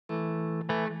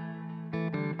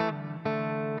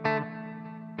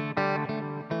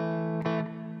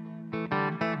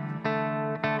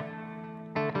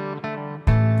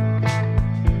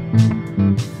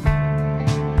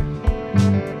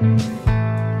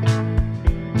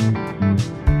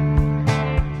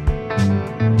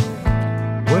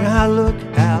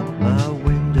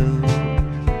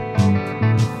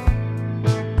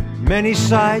many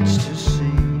sights to see.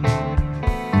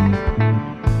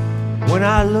 When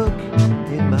I look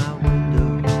in my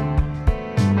window,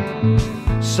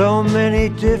 so many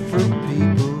different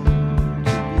people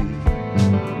to be,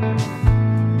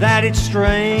 that it's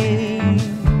strange,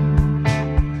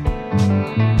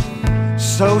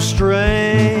 so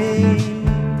strange.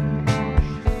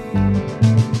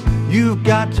 You've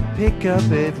got to pick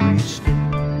up every stitch.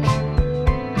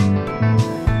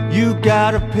 You've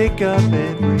got to pick up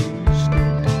every stitch.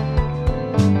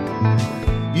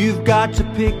 You've got to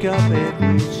pick up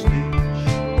every stitch.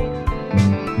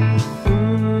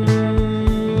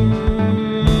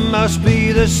 Must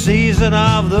be the season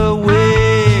of the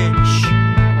witch.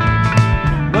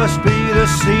 Must be the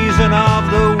season of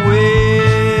the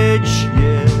witch,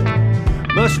 yeah.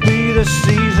 Must be the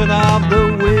season of the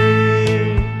witch.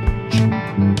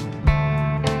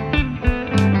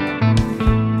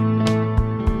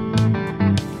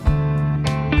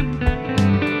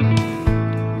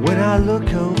 When I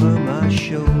look over my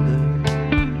shoulder,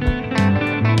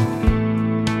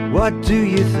 what do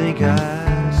you think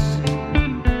I see?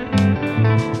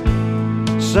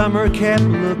 Summer kept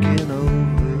looking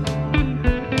over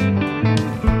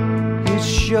his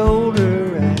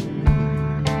shoulder at me,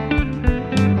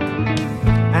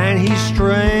 and he's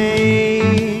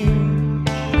strange,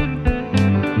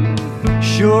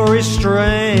 sure is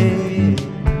strange.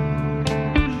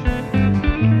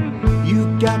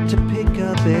 You've got to pick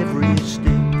up every stitch.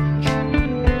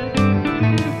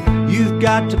 You've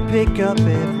got to pick up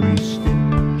every stitch.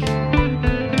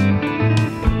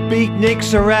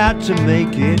 Beatniks are out to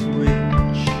make it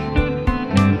rich.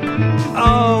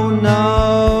 Oh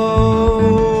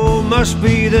no, must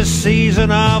be the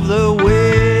season of the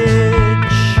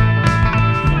witch.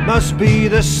 Must be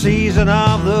the season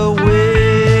of the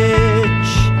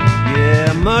witch.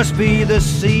 Yeah, must be the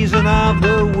season of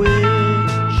the witch.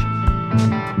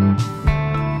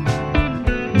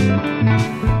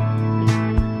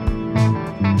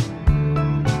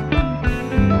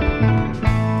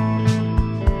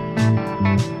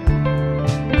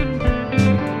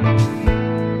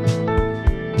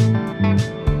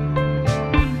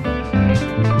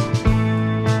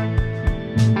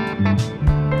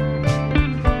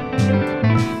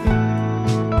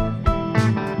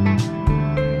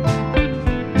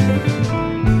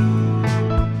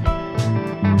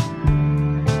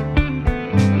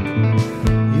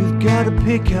 Gotta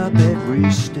pick up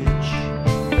every stitch.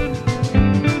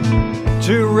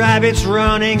 Two rabbits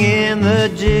running in the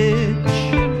ditch.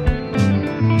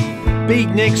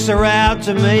 Beatniks are out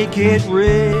to make it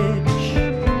rich.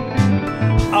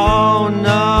 Oh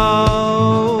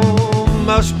no,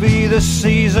 must be the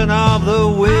season of the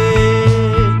witch.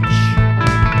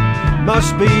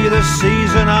 Must be the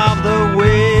season of the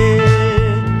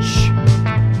witch.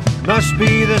 Must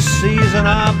be the season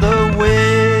of the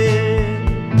witch.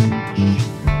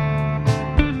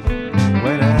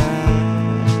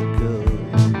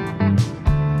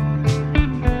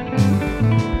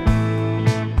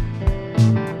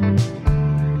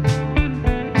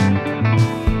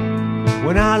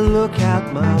 When I look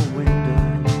out my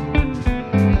window,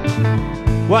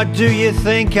 what do you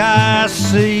think I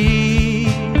see?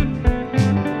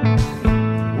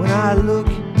 When I look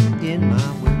in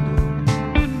my window,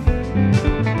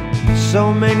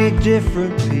 so many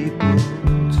different people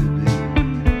to be.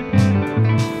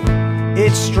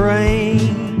 It's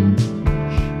strange,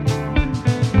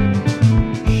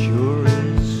 sure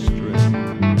is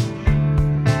strange.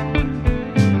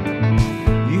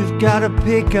 You've gotta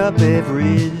pick up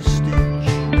every stitch.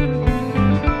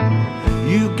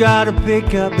 You've gotta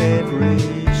pick up every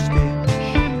stitch.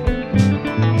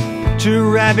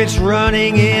 Two rabbits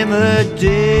running in the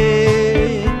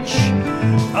ditch.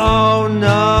 Oh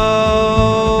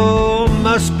no,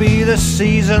 must be the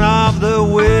season of the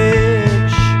witch.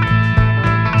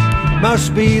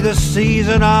 Must be the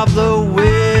season of the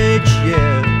witch,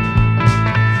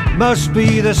 yeah. Must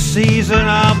be the season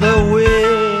of the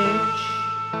witch.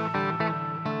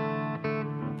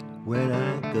 When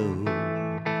I go,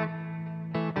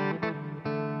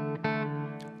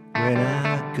 when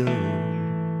I go.